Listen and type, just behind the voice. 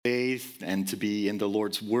and to be in the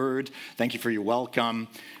Lord's Word. Thank you for your welcome.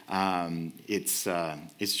 It's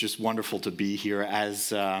just wonderful to be here.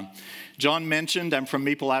 As John mentioned, I'm from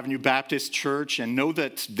Maple Avenue Baptist Church, and know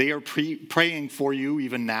that they are praying for you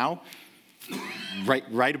even now.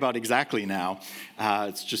 Right about exactly now.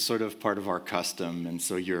 It's just sort of part of our custom, and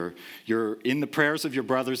so you're in the prayers of your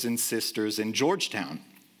brothers and sisters in Georgetown.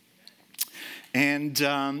 And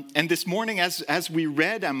this morning, as we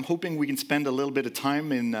read, I'm hoping we can spend a little bit of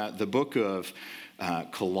time in the book of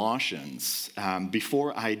Colossians.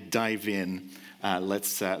 Before I dive in,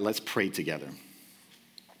 let's pray together.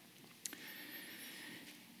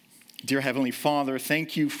 Dear Heavenly Father,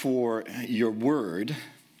 thank you for your word.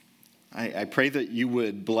 I pray that you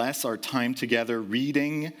would bless our time together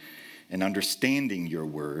reading and understanding your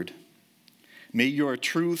word. May your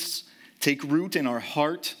truths take root in our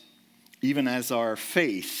heart, even as our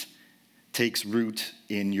faith takes root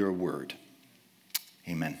in your word.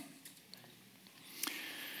 Amen.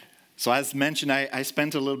 So as mentioned, I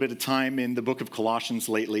spent a little bit of time in the book of Colossians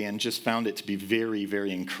lately and just found it to be very,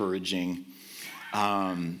 very encouraging.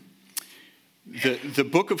 The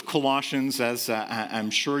book of Colossians, as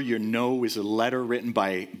I'm sure you know, is a letter written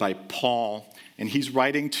by Paul, and he's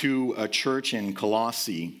writing to a church in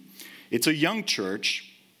Colossae. It's a young church.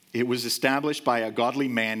 It was established by a godly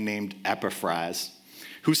man named Epaphras,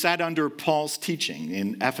 who sat under Paul's teaching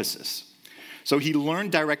in Ephesus. So he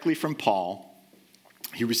learned directly from Paul.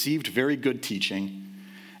 He received very good teaching,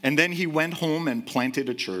 and then he went home and planted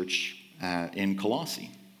a church in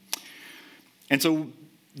Colossae. And so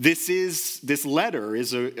this letter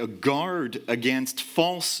is a guard against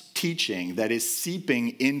false teaching that is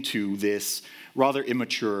seeping into this rather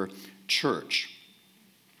immature church.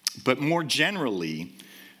 But more generally,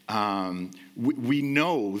 we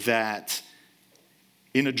know that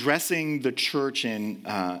in addressing the church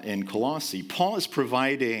in Colossae, Paul is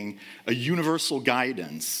providing a universal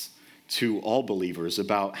guidance to all believers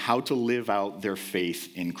about how to live out their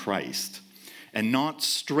faith in Christ and not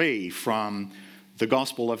stray from the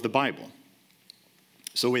gospel of the Bible.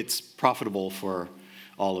 So it's profitable for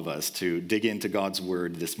all of us to dig into God's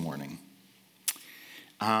word this morning.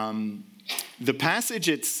 The passage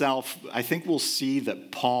itself, I think we'll see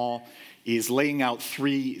that Paul is laying out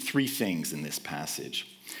three things in this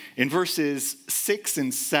passage. In verses 6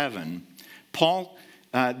 and 7, Paul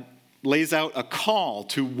lays out a call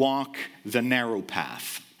to walk the narrow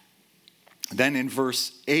path. Then in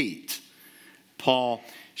verse 8, Paul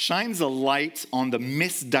shines a light on the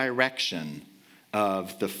misdirection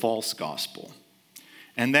of the false gospel.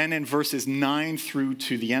 And then in verses 9 through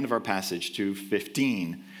to the end of our passage, to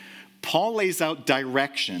 15, Paul lays out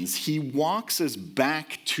directions. He walks us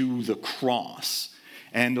back to the cross.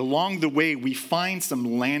 And along the way, we find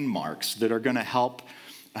some landmarks that are going to help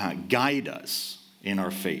guide us in our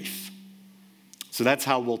faith. So that's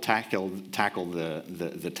how we'll tackle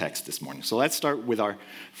the text this morning. So let's start with our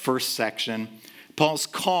first section, Paul's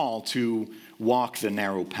call to walk the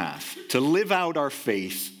narrow path, to live out our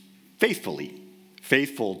faith faithfully,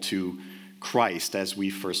 faithful to Christ as we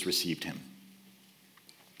first received him.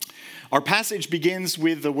 Our passage begins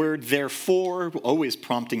with the word therefore, always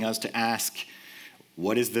prompting us to ask,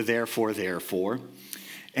 what is the therefore?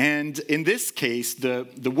 And in this case, the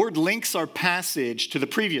word links our passage to the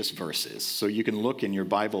previous verses. So you can look in your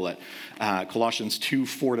Bible at Colossians 2,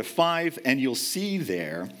 4-5, and you'll see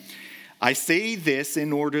there, I say this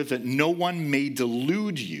in order that no one may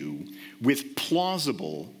delude you with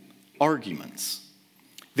plausible arguments.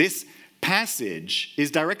 This passage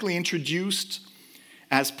is directly introduced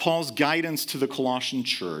as Paul's guidance to the Colossian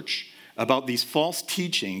church about these false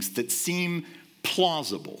teachings that seem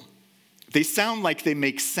plausible. They sound like they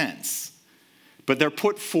make sense, but they're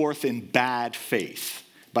put forth in bad faith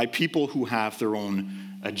by people who have their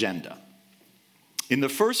own agenda. In the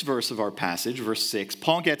first verse of our passage, verse 6,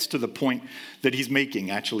 Paul gets to the point that he's making,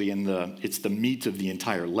 actually, it's the meat of the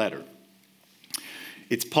entire letter.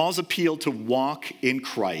 It's Paul's appeal to walk in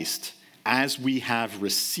Christ as we have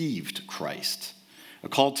received Christ. A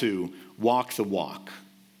call to walk the walk.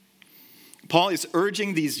 Paul is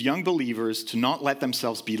urging these young believers to not let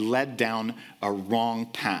themselves be led down a wrong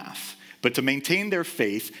path, but to maintain their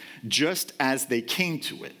faith just as they came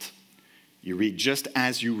to it. You read, just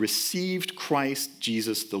as you received Christ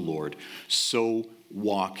Jesus the Lord, so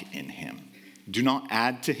walk in him. Do not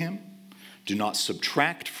add to him. Do not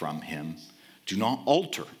subtract from him. Do not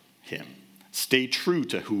alter him. Stay true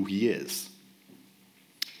to who he is.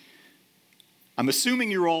 I'm assuming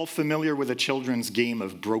you're all familiar with a children's game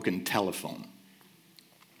of broken telephone.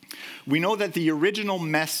 we know that the original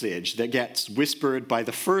message that gets whispered by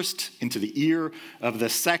the first into the ear of the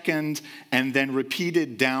second and then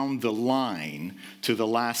repeated down the line to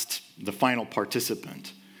the final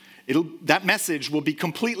participant, that message will be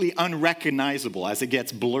completely unrecognizable as it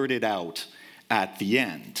gets blurted out at the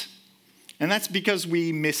end. And that's because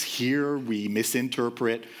we mishear, we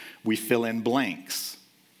misinterpret, we fill in blanks.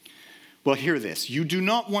 Well, hear this. You do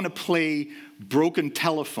not want to play broken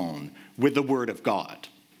telephone with the Word of God.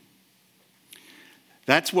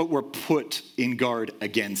 That's what we're put in guard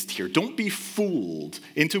against here. Don't be fooled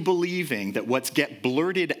into believing that what's get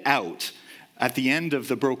blurted out at the end of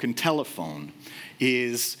the broken telephone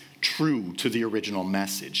is true to the original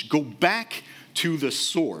message. Go back to the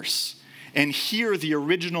source and hear the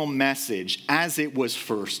original message as it was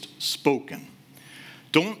first spoken.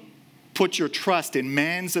 Don't put your trust in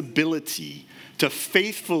man's ability to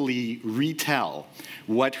faithfully retell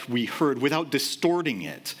what we heard without distorting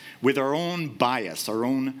it with our own bias, our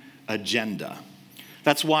own agenda.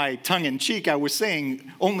 That's why, tongue-in-cheek, I was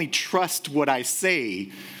saying, only trust what I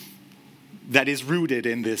say that is rooted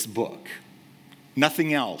in this book.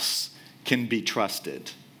 Nothing else can be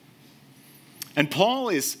trusted. And Paul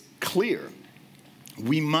is clear.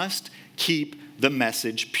 We must keep the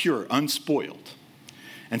message pure, unspoiled.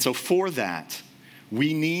 And so for that,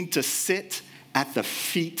 we need to sit at the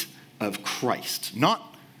feet of Christ,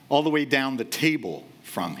 not all the way down the table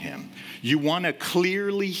from him. You want to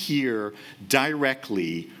clearly hear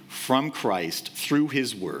directly from Christ through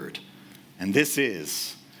his word. And this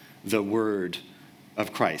is the word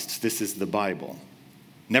of Christ. This is the Bible.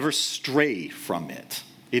 Never stray from it.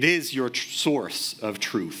 It is your source of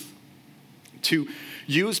truth. To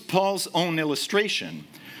use Paul's own illustration,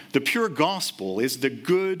 the pure gospel is the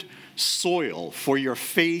good soil for your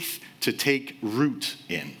faith to take root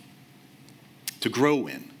in, to grow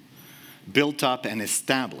in, built up and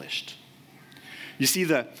established. You see,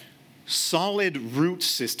 the solid root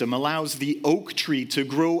system allows the oak tree to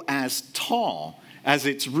grow as tall as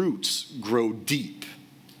its roots grow deep.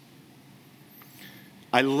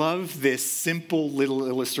 I love this simple little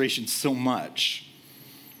illustration so much.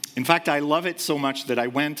 In fact, I love it so much that I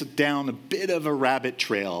went down a bit of a rabbit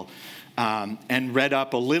trail and read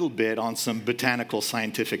up a little bit on some botanical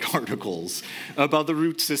scientific articles about the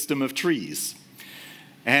root system of trees.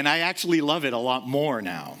 And I actually love it a lot more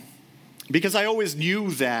now. Because I always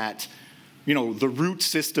knew that, the root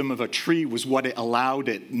system of a tree was what it allowed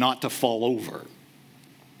it not to fall over.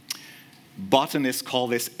 Botanists call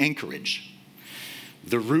this anchorage.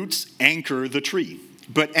 The roots anchor the tree.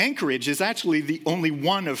 But anchorage is actually the only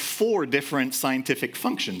one of 4 different scientific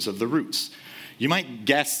functions of the roots. You might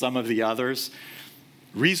guess some of the others.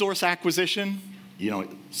 Resource acquisition, it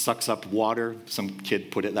sucks up water. Some kid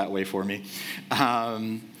put it that way for me.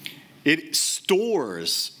 It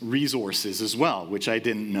stores resources as well, which I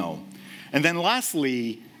didn't know. And then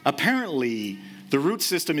lastly, apparently, the root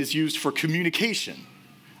system is used for communication.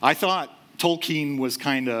 I thought Tolkien was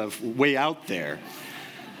kind of way out there.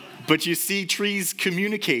 But you see, trees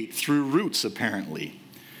communicate through roots, apparently.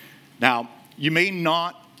 Now, you may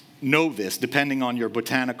not know this, depending on your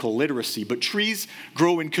botanical literacy, but trees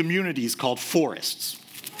grow in communities called forests.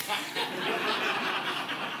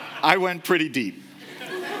 I went pretty deep.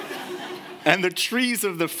 And the trees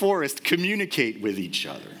of the forest communicate with each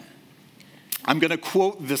other. I'm going to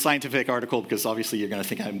quote the scientific article because obviously you're going to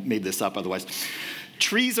think I made this up otherwise.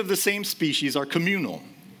 Trees of the same species are communal,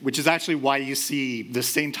 which is actually why you see the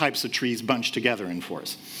same types of trees bunched together in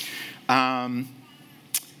forests.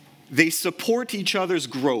 They support each other's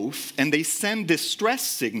growth, and they send distress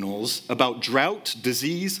signals about drought,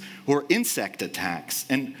 disease, or insect attacks.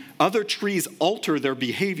 And other trees alter their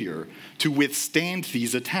behavior to withstand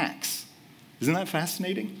these attacks. Isn't that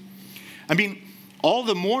fascinating? I mean, all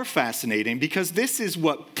the more fascinating because this is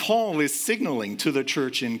what Paul is signaling to the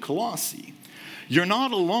church in Colossae. You're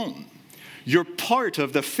not alone. You're part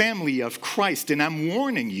of the family of Christ, and I'm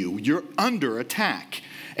warning you, you're under attack,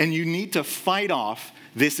 and you need to fight off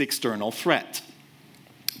this external threat.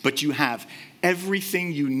 But you have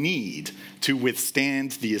everything you need to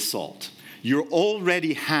withstand the assault. You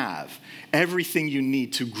already have everything you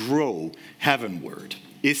need to grow heavenward,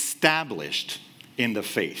 established in the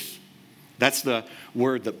faith. That's the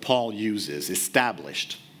word that Paul uses,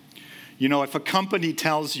 established. You know, if a company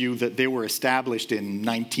tells you that they were established in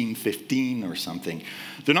 1915 or something,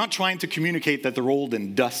 they're not trying to communicate that they're old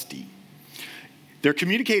and dusty. They're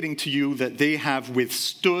communicating to you that they have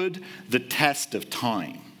withstood the test of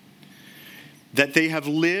time, that they have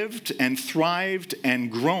lived and thrived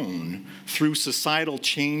and grown through societal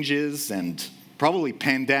changes and probably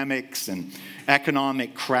pandemics and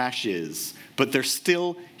economic crashes, but they're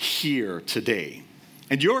still here today.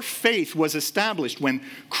 And your faith was established when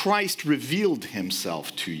Christ revealed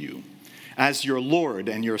himself to you as your Lord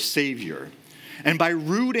and your Savior. And by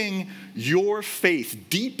rooting your faith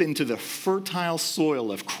deep into the fertile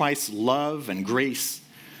soil of Christ's love and grace,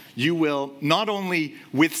 you will not only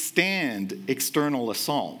withstand external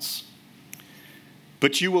assaults,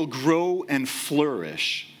 but you will grow and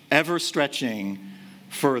flourish, ever stretching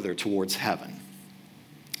further towards heaven.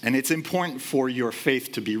 And it's important for your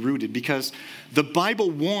faith to be rooted because the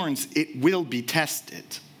Bible warns it will be tested.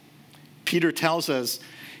 Peter tells us,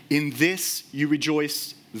 "In this you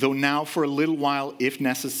rejoice, though now for a little while, if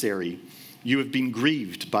necessary, you have been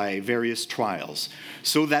grieved by various trials,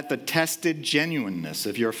 so that the tested genuineness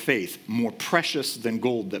of your faith, more precious than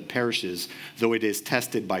gold that perishes, though it is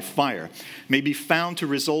tested by fire, may be found to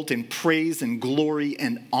result in praise and glory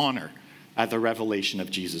and honor at the revelation of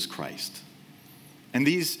Jesus Christ." And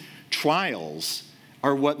these trials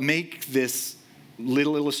are what make this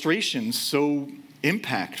little illustration so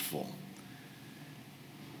impactful.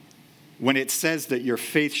 When it says that your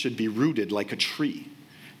faith should be rooted like a tree.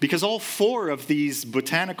 Because all four of these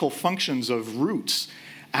botanical functions of roots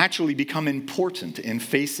actually become important in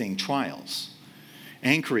facing trials: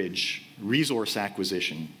 anchorage, resource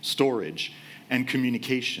acquisition, storage, and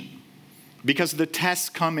communication. Because the tests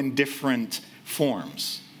come in different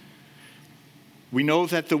forms. We know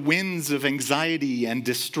that the winds of anxiety and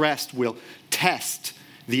distress will test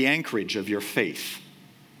the anchorage of your faith.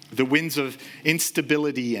 The winds of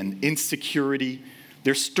instability and insecurity,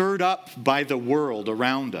 they're stirred up by the world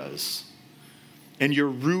around us. And your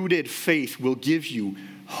rooted faith will give you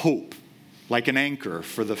hope, like an anchor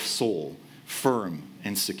for the soul, firm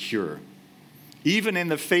and secure. Even in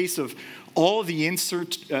the face of all the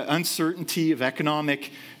uncertainty of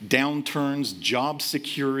economic downturns, job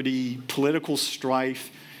security, political strife,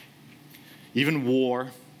 even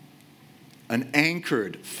war, an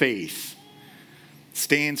anchored faith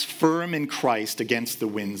stands firm in Christ against the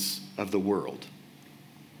winds of the world.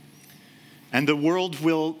 And the world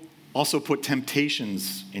will also put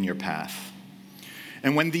temptations in your path.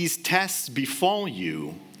 And when these tests befall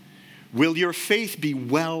you, will your faith be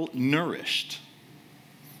well nourished?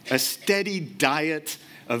 A steady diet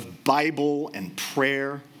of Bible and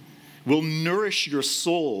prayer will nourish your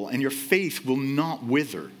soul, and your faith will not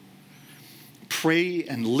wither. Pray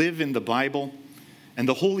and live in the Bible, and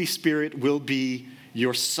the Holy Spirit will be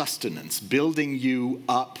your sustenance, building you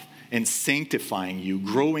up and sanctifying you,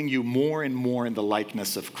 growing you more and more in the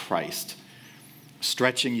likeness of Christ,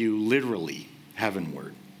 stretching you literally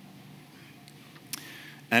heavenward.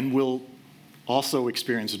 And we'll also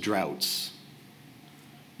experience droughts,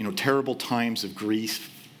 terrible times of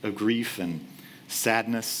grief and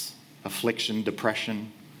sadness, affliction,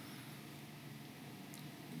 depression.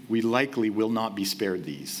 We likely will not be spared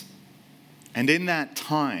these. And in that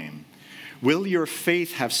time, will your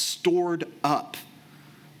faith have stored up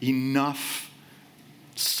enough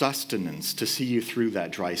sustenance to see you through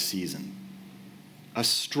that dry season? A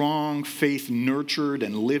strong faith nurtured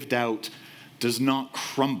and lived out does not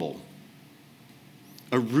crumble.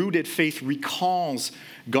 A rooted faith recalls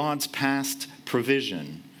God's past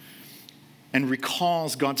provision and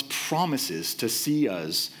recalls God's promises to see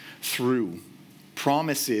us through,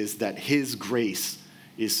 promises that his grace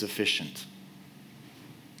is sufficient.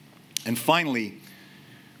 And finally,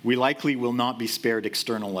 we likely will not be spared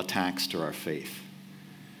external attacks to our faith.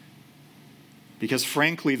 Because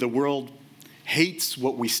frankly, the world hates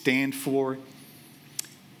what we stand for,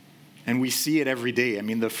 and we see it every day.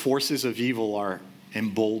 The forces of evil are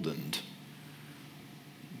emboldened.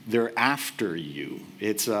 They're after you.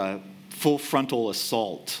 It's a full frontal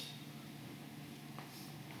assault.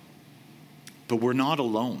 But we're not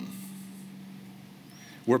alone.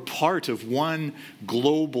 We're part of one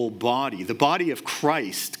global body. The body of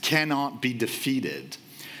Christ cannot be defeated.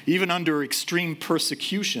 Even under extreme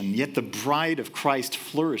persecution, yet the bride of Christ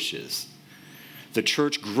flourishes. The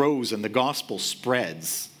church grows and the gospel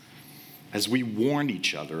spreads as we warn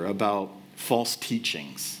each other about false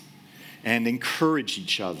teachings and encourage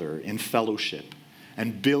each other in fellowship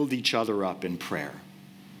and build each other up in prayer.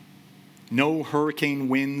 No hurricane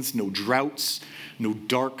winds, no droughts, no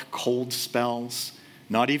dark, cold spells,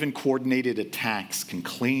 not even coordinated attacks can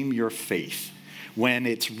claim your faith when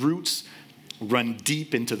its roots run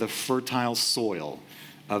deep into the fertile soil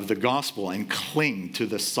of the gospel and cling to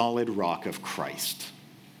the solid rock of Christ.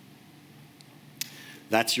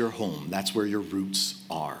 That's your home. That's where your roots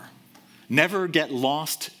are. Never get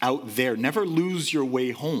lost out there. Never lose your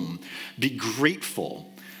way home. Be grateful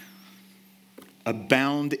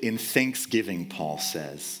Abound in thanksgiving, Paul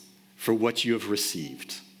says, for what you have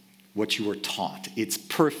received, what you were taught. It's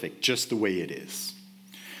perfect just the way it is.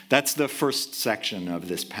 That's the first section of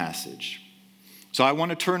this passage. So I want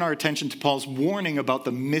to turn our attention to Paul's warning about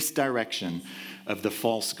the misdirection of the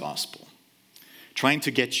false gospel, trying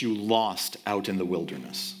to get you lost out in the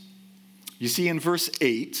wilderness. You see, in verse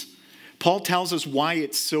 8, Paul tells us why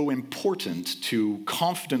it's so important to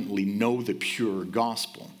confidently know the pure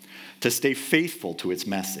gospel, to stay faithful to its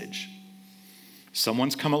message.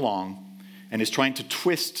 Someone's come along and is trying to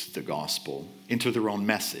twist the gospel into their own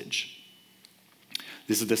message.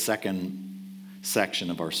 This is the second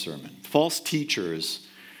section of our sermon. False teachers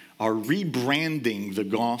are rebranding the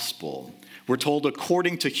gospel, we're told,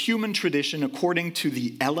 according to human tradition, according to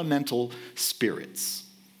the elemental spirits,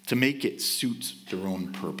 to make it suit their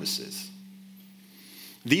own purposes.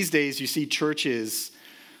 These days, you see churches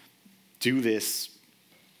do this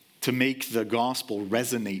to make the gospel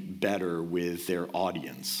resonate better with their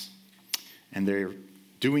audience. And they're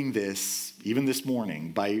doing this, even this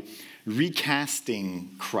morning, by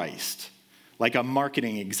recasting Christ, like a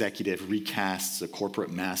marketing executive recasts a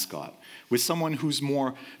corporate mascot, with someone who's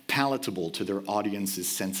more palatable to their audience's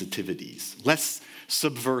sensitivities, less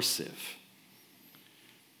subversive.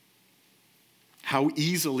 How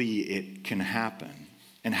easily it can happen,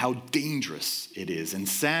 and how dangerous it is, and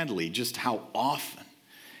sadly, just how often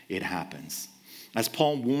it happens. As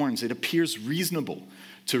Paul warns, it appears reasonable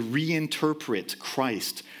to reinterpret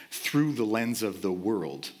Christ through the lens of the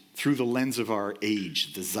world, through the lens of our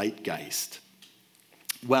age, the zeitgeist.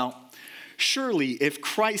 Well, surely if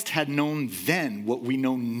Christ had known then what we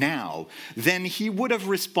know now, then he would have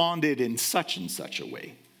responded in such and such a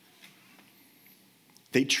way.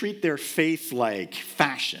 They treat their faith like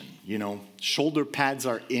fashion, shoulder pads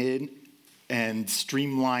are in and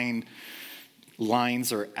streamlined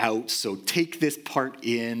lines are out, so take this part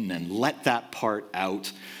in and let that part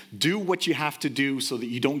out. Do what you have to do so that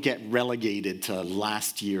you don't get relegated to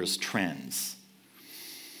last year's trends.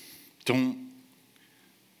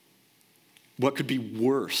 What could be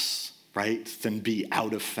worse, right, than be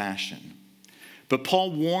out of fashion? But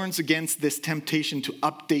Paul warns against this temptation to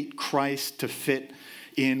update Christ to fit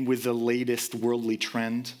in with the latest worldly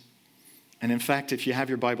trend. And in fact, if you have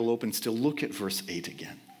your Bible open still, look at verse 8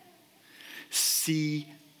 again. See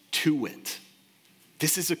to it.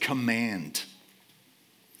 This is a command.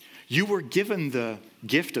 You were given the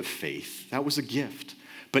gift of faith. That was a gift.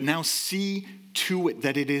 But now see to it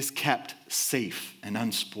that it is kept safe and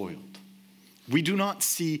unspoiled. We do not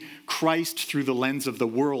see Christ through the lens of the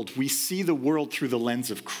world. We see the world through the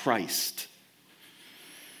lens of Christ.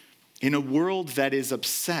 In a world that is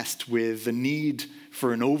obsessed with the need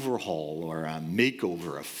for an overhaul or a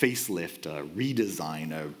makeover, a facelift, a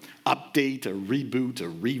redesign, a update, a reboot, a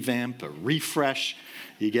revamp, a refresh,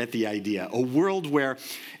 you get the idea. A world where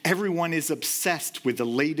everyone is obsessed with the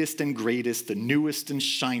latest and greatest, the newest and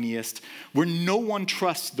shiniest, where no one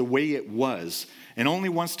trusts the way it was and only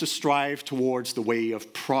wants to strive towards the way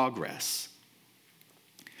of progress.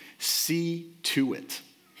 See to it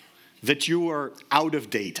that you are out of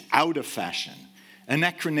date, out of fashion,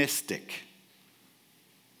 anachronistic,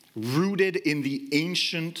 rooted in the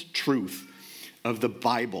ancient truth of the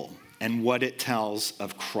Bible and what it tells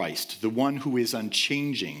of Christ, the one who is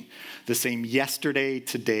unchanging, the same yesterday,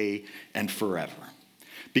 today, and forever.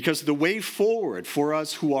 Because the way forward for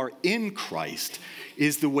us who are in Christ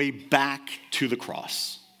is the way back to the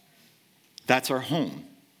cross. That's our home.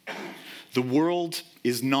 The world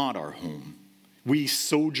is not our home. We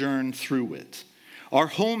sojourn through it. Our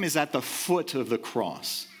home is at the foot of the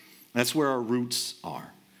cross. That's where our roots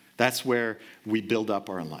are. That's where we build up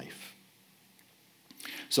our life.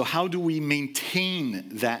 So how do we maintain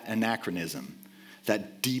that anachronism,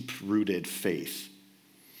 that deep-rooted faith?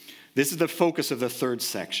 This is the focus of the third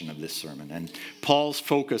section of this sermon, and Paul's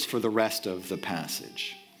focus for the rest of the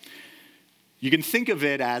passage. You can think of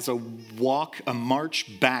it as a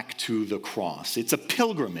march back to the cross. It's a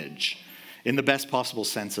pilgrimage in the best possible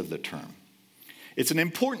sense of the term. It's an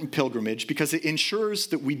important pilgrimage because it ensures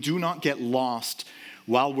that we do not get lost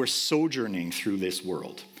while we're sojourning through this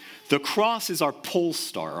world. The cross is our pole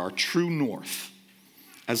star, our true north.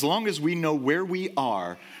 As long as we know where we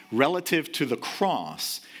are relative to the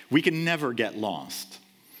cross, we can never get lost.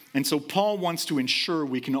 And so Paul wants to ensure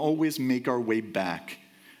we can always make our way back,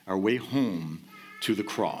 our way home to the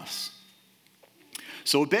cross.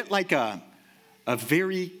 So a bit like a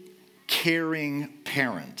very caring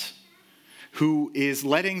parent who is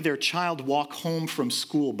letting their child walk home from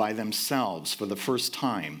school by themselves for the first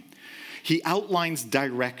time, he outlines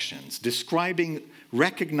directions, describing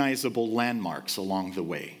recognizable landmarks along the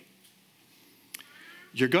way.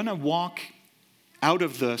 you're going to walk out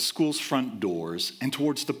of the school's front doors and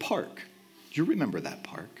towards the park. You remember that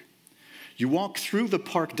park. You walk through the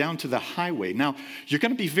park down to the highway. Now, you're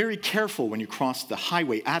going to be very careful when you cross the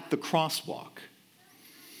highway at the crosswalk.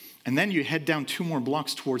 And then you head down 2 more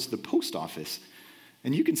blocks towards the post office,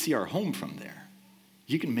 and you can see our home from there.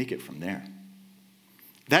 You can make it from there.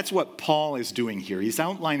 That's what Paul is doing here. He's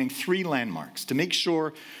outlining 3 landmarks to make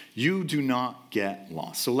sure you do not get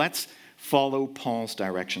lost. So let's follow Paul's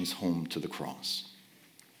directions home to the cross.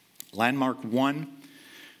 Landmark 1,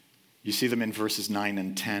 you see them in verses 9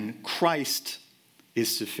 and 10. Christ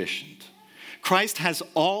is sufficient. Christ has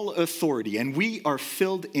all authority, and we are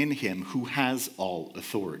filled in him who has all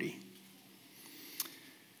authority.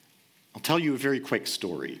 I'll tell you a very quick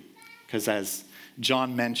story, because as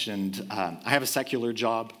John mentioned, I have a secular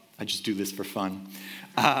job. I just do this for fun.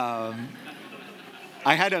 I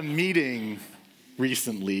had a meeting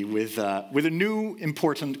recently with a new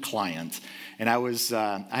important client, and I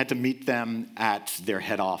had to meet them at their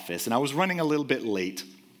head office, and I was running a little bit late.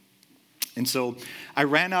 And so I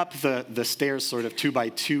ran up the stairs sort of 2 by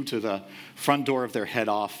 2 to the front door of their head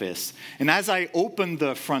office. And as I opened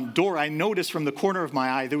the front door, I noticed from the corner of my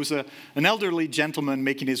eye, there was an elderly gentleman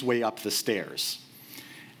making his way up the stairs.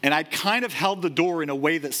 And I'd kind of held the door in a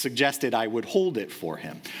way that suggested I would hold it for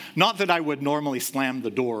him. Not that I would normally slam the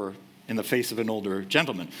door in the face of an older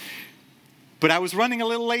gentleman. But I was running a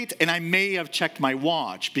little late, and I may have checked my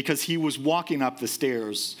watch because he was walking up the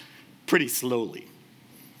stairs pretty slowly.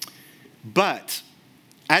 But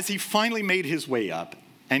as he finally made his way up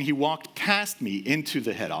and he walked past me into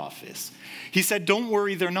the head office, he said, "Don't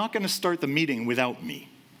worry, they're not going to start the meeting without me."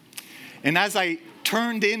 And as I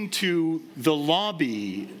turned into the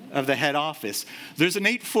lobby of the head office, there's an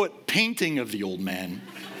 8-foot painting of the old man.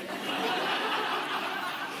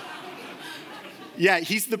 Yeah,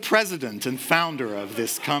 he's the president and founder of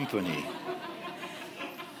this company.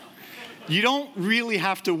 You don't really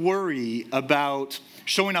have to worry about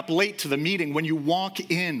showing up late to the meeting when you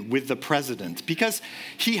walk in with the president, because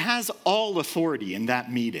he has all authority in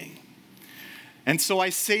that meeting. And so I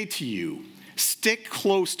say to you, stick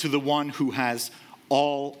close to the one who has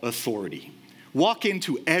all authority. Walk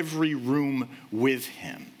into every room with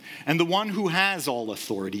him. And the one who has all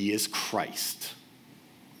authority is Christ.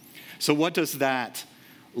 So what does that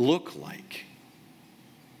look like?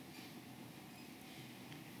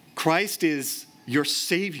 Christ is your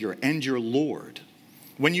Savior and your Lord.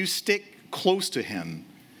 When you stick close to him,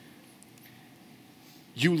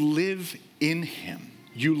 you live in him.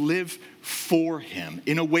 You live for him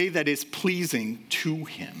in a way that is pleasing to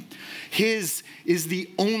him. His is the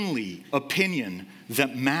only opinion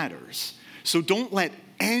that matters. So don't let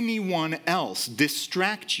anyone else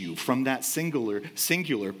distract you from that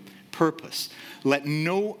singular purpose. Let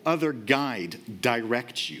no other guide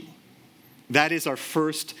direct you. That is our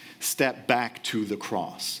first step back to the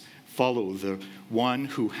cross. Follow the one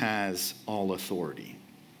who has all authority.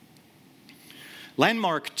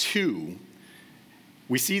 Landmark 2,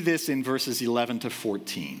 we see this in verses 11 to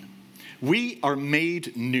 14. We are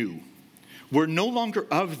made new. We're no longer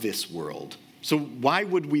of this world, so why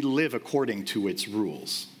would we live according to its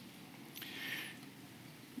rules?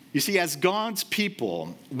 You see, as God's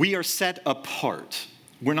people, we are set apart.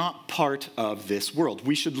 We're not part of this world.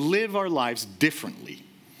 We should live our lives differently.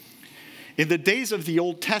 In the days of the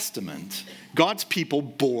Old Testament, God's people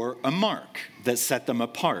bore a mark that set them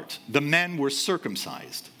apart. The men were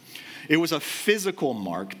circumcised. It was a physical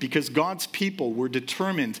mark because God's people were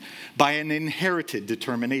determined by an inherited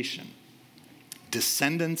determination.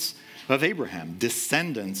 Descendants of Abraham,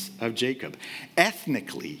 descendants of Jacob,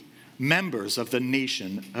 ethnically members of the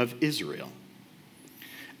nation of Israel.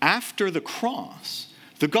 After the cross,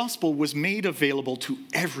 the gospel was made available to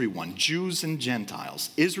everyone, Jews and Gentiles,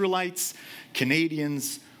 Israelites,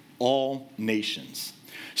 Canadians, all nations.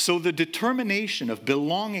 So the determination of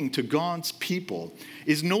belonging to God's people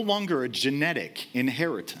is no longer a genetic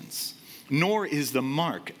inheritance, nor is the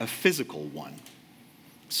mark a physical one.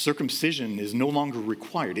 Circumcision is no longer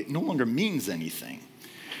required. It no longer means anything.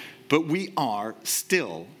 But we are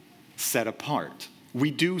still set apart.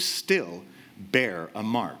 We do still bear a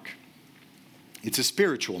mark. It's a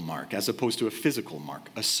spiritual mark as opposed to a physical mark.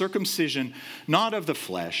 A circumcision not of the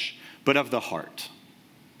flesh, but of the heart.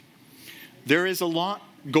 There is a lot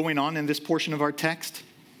going on in this portion of our text,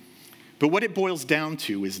 but what it boils down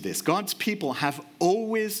to is this. God's people have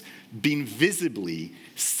always been visibly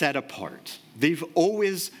set apart. They've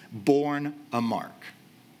always borne a mark.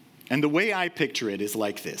 And the way I picture it is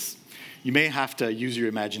like this. You may have to use your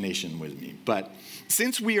imagination with me, but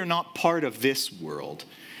since we are not part of this world,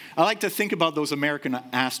 I like to think about those American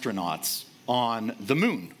astronauts on the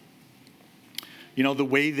moon. You know, the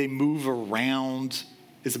way they move around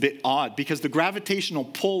is a bit odd because the gravitational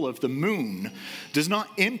pull of the moon does not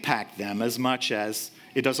impact them as much as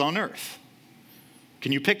it does on Earth.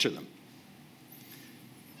 Can you picture them?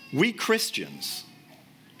 We Christians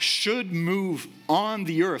should move on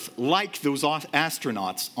the Earth like those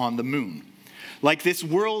astronauts on the moon. Like this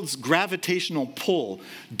world's gravitational pull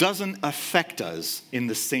doesn't affect us in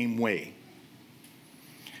the same way.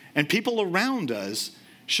 And people around us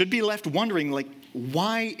should be left wondering,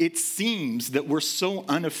 why it seems that we're so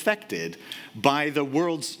unaffected by the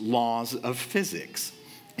world's laws of physics.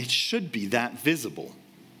 It should be that visible.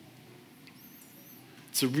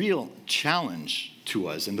 It's a real challenge to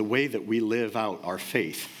us in the way that we live out our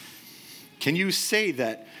faith. Can you say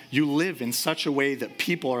that you live in such a way that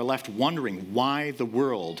people are left wondering why the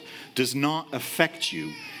world does not affect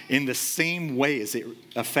you in the same way as it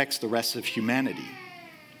affects the rest of humanity?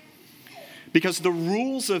 Because the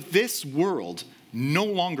rules of this world no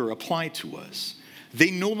longer apply to us.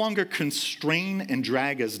 They no longer constrain and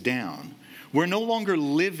drag us down. We're no longer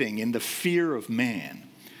living in the fear of man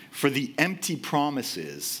for the empty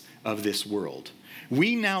promises of this world.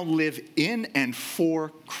 We now live in and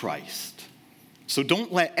for Christ. So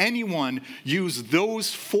don't let anyone use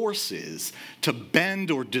those forces to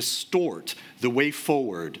bend or distort the way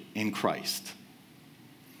forward in Christ.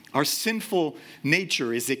 Our sinful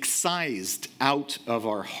nature is excised out of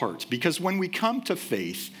our heart because when we come to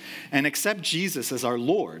faith and accept Jesus as our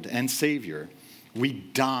Lord and Savior, we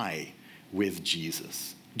die with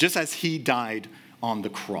Jesus, just as he died on the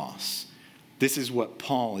cross. This is what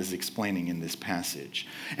Paul is explaining in this passage.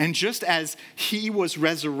 And just as he was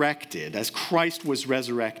resurrected, as Christ was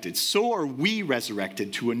resurrected, so are we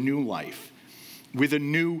resurrected to a new life with a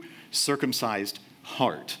new circumcised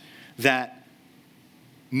heart that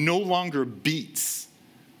no longer beats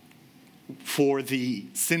for the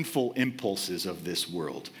sinful impulses of this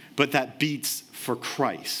world, but that beats for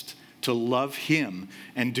Christ, to love him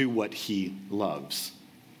and do what he loves.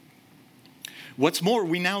 What's more,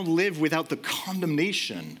 we now live without the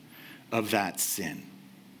condemnation of that sin.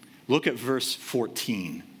 Look at verse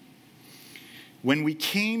 14. When we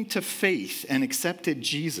came to faith and accepted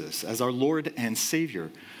Jesus as our Lord and Savior,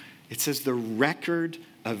 it says the record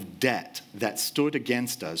of debt that stood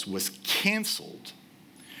against us was canceled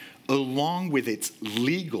along with its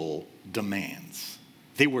legal demands.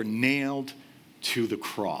 They were nailed to the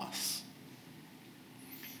cross.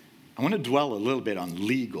 I want to dwell a little bit on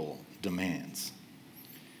legal demands.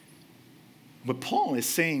 What Paul is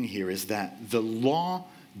saying here is that the law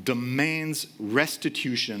demands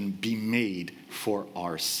restitution be made for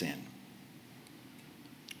our sin.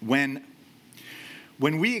 When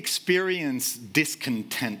we experience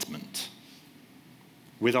discontentment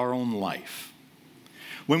with our own life,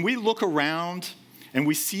 when we look around and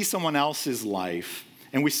we see someone else's life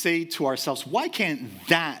and we say to ourselves, why can't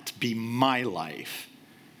that be my life?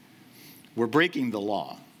 We're breaking the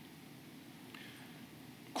law.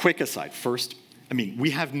 Quick aside, first,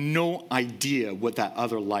 we have no idea what that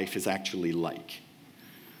other life is actually like.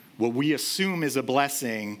 What we assume is a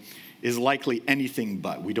blessing is likely anything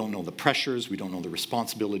but. We don't know the pressures, we don't know the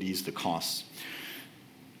responsibilities, the costs.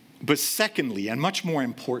 But secondly, and much more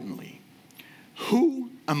importantly, who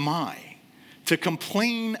am I to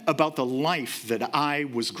complain about the life that I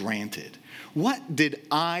was granted? What did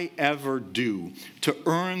I ever do to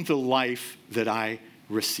earn the life that I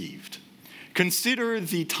received? Consider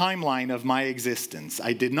the timeline of my existence.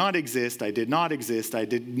 I did not exist, I did not exist, I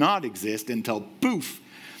did not exist until poof,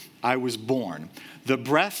 I was born. The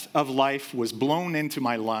breath of life was blown into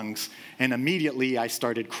my lungs, and immediately I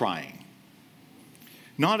started crying.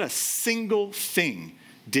 Not a single thing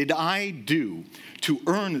did I do to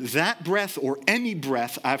earn that breath or any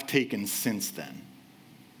breath I've taken since then.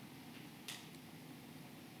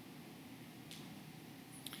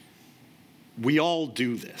 We all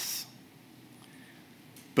do this.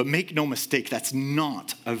 But make no mistake, that's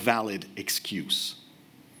not a valid excuse.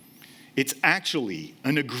 It's actually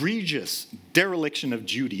an egregious dereliction of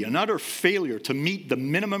duty, an utter failure to meet the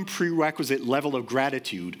minimum prerequisite level of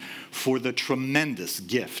gratitude for the tremendous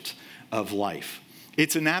gift of life.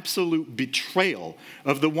 It's an absolute betrayal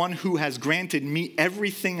of the one who has granted me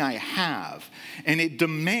everything I have, and it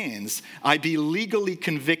demands I be legally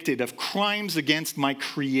convicted of crimes against my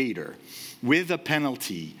Creator with a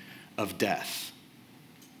penalty of death.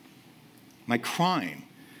 My crime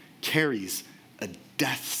carries a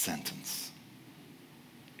death sentence.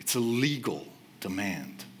 It's a legal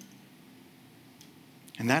demand.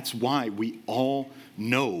 And that's why we all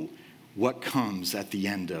know what comes at the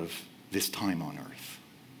end of this time on earth.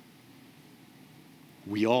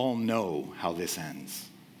 we all know how this ends.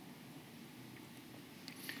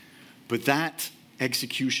 But that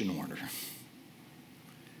execution order,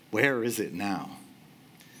 where is it now?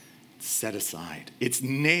 It's set aside. It's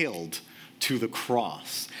nailed to the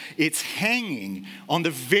cross. It's hanging on the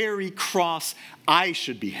very cross I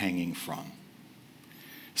should be hanging from.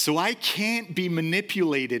 So I can't be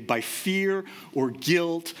manipulated by fear or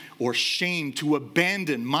guilt or shame to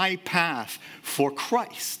abandon my path for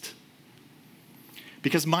Christ.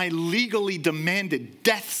 Because my legally demanded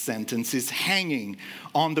death sentence is hanging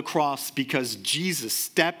on the cross because Jesus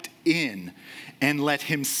stepped in and let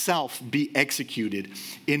himself be executed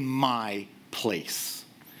in my place.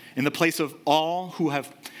 In the place of all who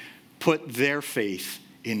have put their faith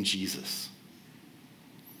in Jesus.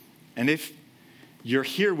 And if you're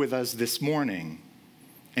here with us this morning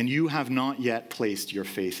and you have not yet placed your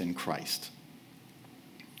faith in Christ,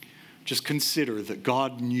 just consider that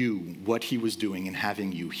God knew what he was doing in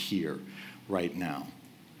having you here right now.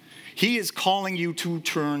 He is calling you to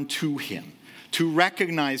turn to him, to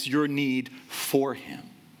recognize your need for him.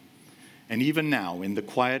 And even now, in the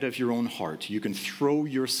quiet of your own heart, you can throw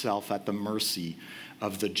yourself at the mercy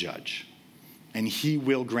of the judge. And he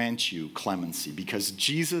will grant you clemency because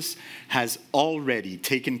Jesus has already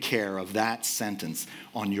taken care of that sentence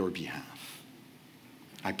on your behalf.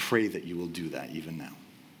 I pray that you will do that even now.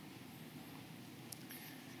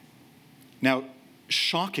 Now,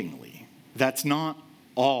 shockingly, that's not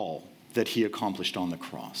all that he accomplished on the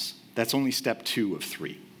cross. That's only step 2 of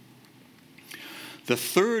 3. The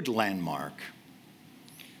third landmark,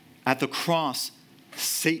 at the cross,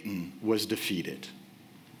 Satan was defeated.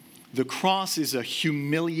 The cross is a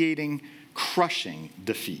humiliating, crushing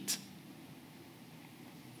defeat.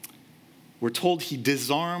 We're told he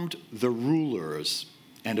disarmed the rulers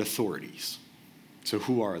and authorities. So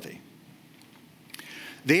who are they?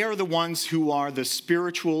 They are the ones who are the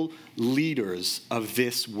spiritual leaders of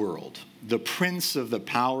this world, the prince of the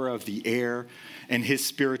power of the air and his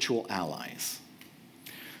spiritual allies.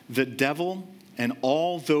 The devil and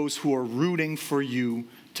all those who are rooting for you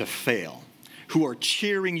to fail, who are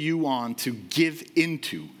cheering you on to give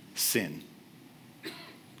into sin.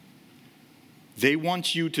 They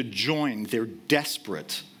want you to join their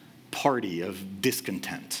desperate party of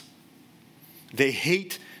discontent. They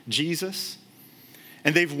hate Jesus,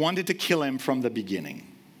 and they've wanted to kill him from the beginning.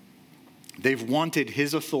 They've wanted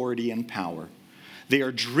his authority and power. They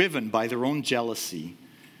are driven by their own jealousy,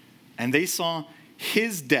 and they saw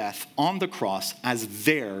his death on the cross as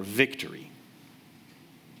their victory.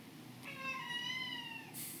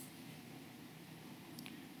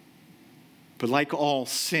 But like all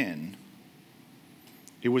sin,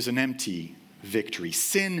 it was an empty victory.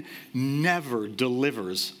 Sin never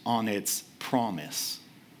delivers on its promise.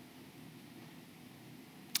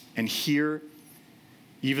 And here,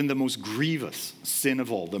 even the most grievous sin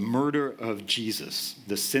of all, the murder of Jesus,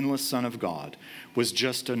 the sinless Son of God, was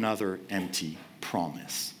just another empty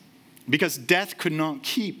promise. Because death could not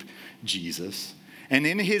keep Jesus. And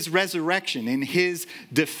in his resurrection, in his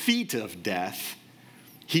defeat of death,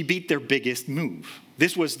 he beat their biggest move.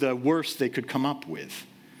 This was the worst they could come up with,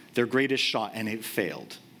 their greatest shot, and it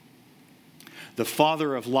failed. The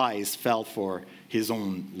father of lies fell for his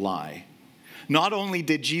own lie. Not only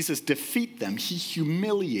did Jesus defeat them, he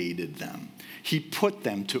humiliated them. He put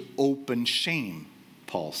them to open shame,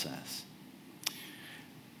 Paul says.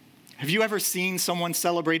 Have you ever seen someone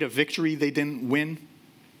celebrate a victory they didn't win?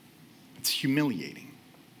 It's humiliating.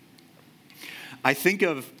 I think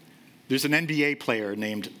of, there's an NBA player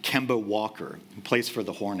named Kemba Walker who plays for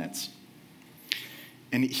the Hornets.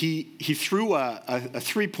 And he threw a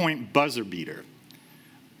three-point buzzer beater.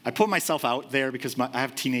 I put myself out there because I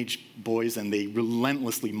have teenage boys and they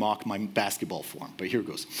relentlessly mock my basketball form. But here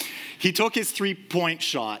goes. He took his three-point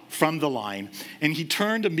shot from the line and he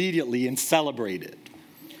turned immediately and celebrated.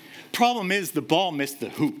 Problem is, the ball missed the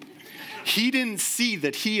hoop. He didn't see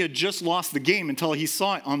that he had just lost the game until he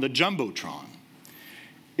saw it on the Jumbotron.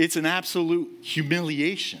 It's an absolute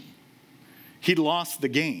humiliation. He'd lost the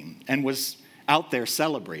game and was out there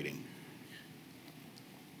celebrating.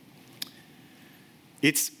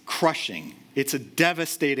 It's crushing. It's a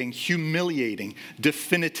devastating, humiliating,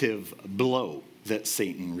 definitive blow that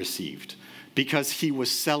Satan received because he was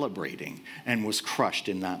celebrating and was crushed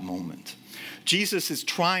in that moment. Jesus'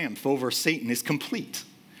 triumph over Satan is complete.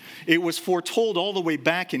 It was foretold all the way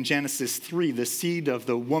back in Genesis 3, the seed of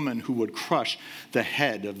the woman who would crush the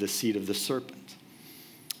head of the seed of the serpent.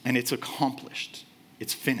 And it's accomplished.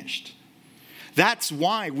 It's finished. That's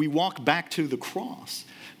why we walk back to the cross,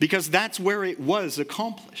 because that's where it was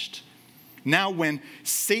accomplished. Now when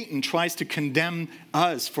Satan tries to condemn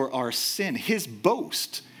us for our sin, his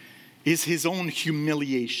boast is his own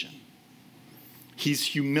humiliation. He's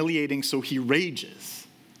humiliating, so he rages.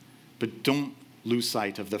 But don't lose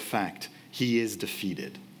sight of the fact he is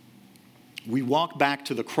defeated. We walk back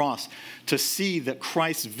to the cross to see that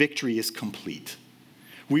Christ's victory is complete.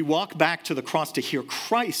 We walk back to the cross to hear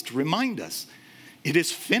Christ remind us, it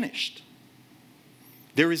is finished.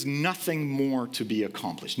 There is nothing more to be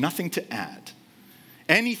accomplished, nothing to add.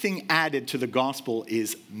 Anything added to the gospel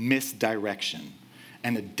is misdirection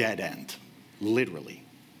and a dead end, literally.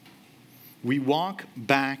 We walk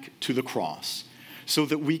back to the cross so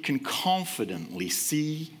that we can confidently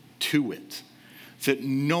see to it that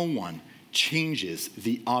no one changes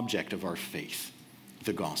the object of our faith,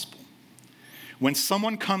 the gospel. When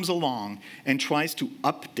someone comes along and tries to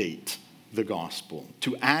update the gospel,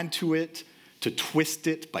 to add to it, to twist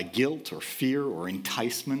it by guilt or fear or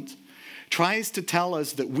enticement, tries to tell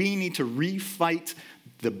us that we need to refight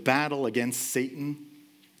the battle against Satan,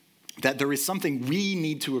 that there is something we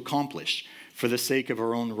need to accomplish for the sake of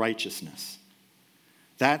our own righteousness.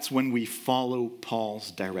 That's when we follow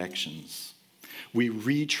Paul's directions. We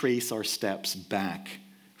retrace our steps back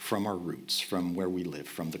from our roots, from where we live,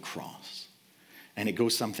 from the cross. And it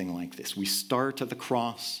goes something like this. We start at the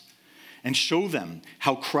cross and show them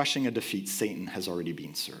how crushing a defeat Satan has already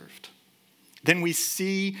been served. Then we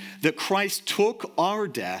see that Christ took our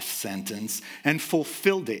death sentence and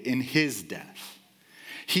fulfilled it in his death.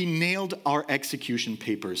 He nailed our execution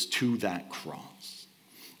papers to that cross.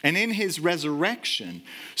 And in his resurrection,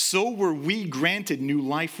 so were we granted new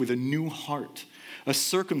life with a new heart, a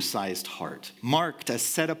circumcised heart, marked as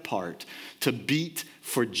set apart to beat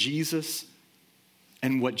for Jesus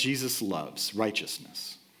and what Jesus loves,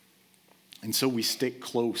 righteousness. And so we stick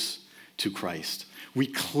close to Christ. We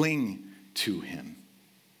cling to him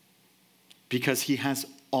because he has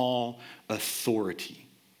all authority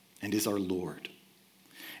and is our Lord.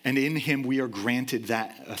 And in him we are granted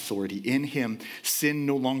that authority. In him, sin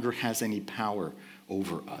no longer has any power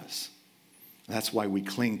over us. That's why we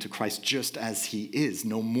cling to Christ just as he is,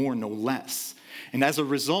 no more, no less. And as a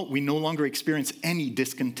result, we no longer experience any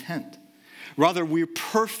discontent. Rather, we're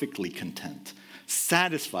perfectly content,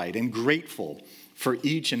 satisfied, and grateful for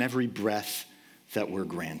each and every breath that we're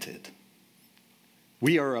granted.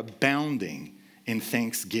 We are abounding in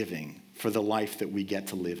thanksgiving for the life that we get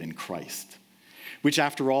to live in Christ, which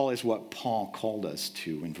after all is what Paul called us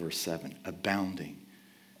to in verse 7, abounding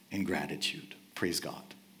in gratitude. Praise God.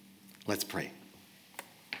 Let's pray.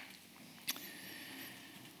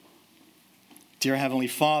 Dear Heavenly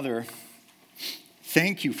Father,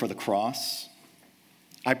 thank you for the cross.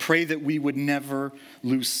 I pray that we would never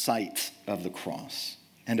lose sight of the cross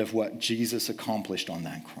and of what Jesus accomplished on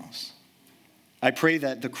that cross. I pray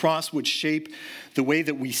that the cross would shape the way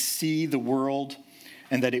that we see the world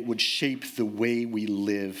and that it would shape the way we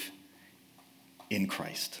live in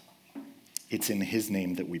Christ. It's in his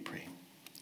name that we pray.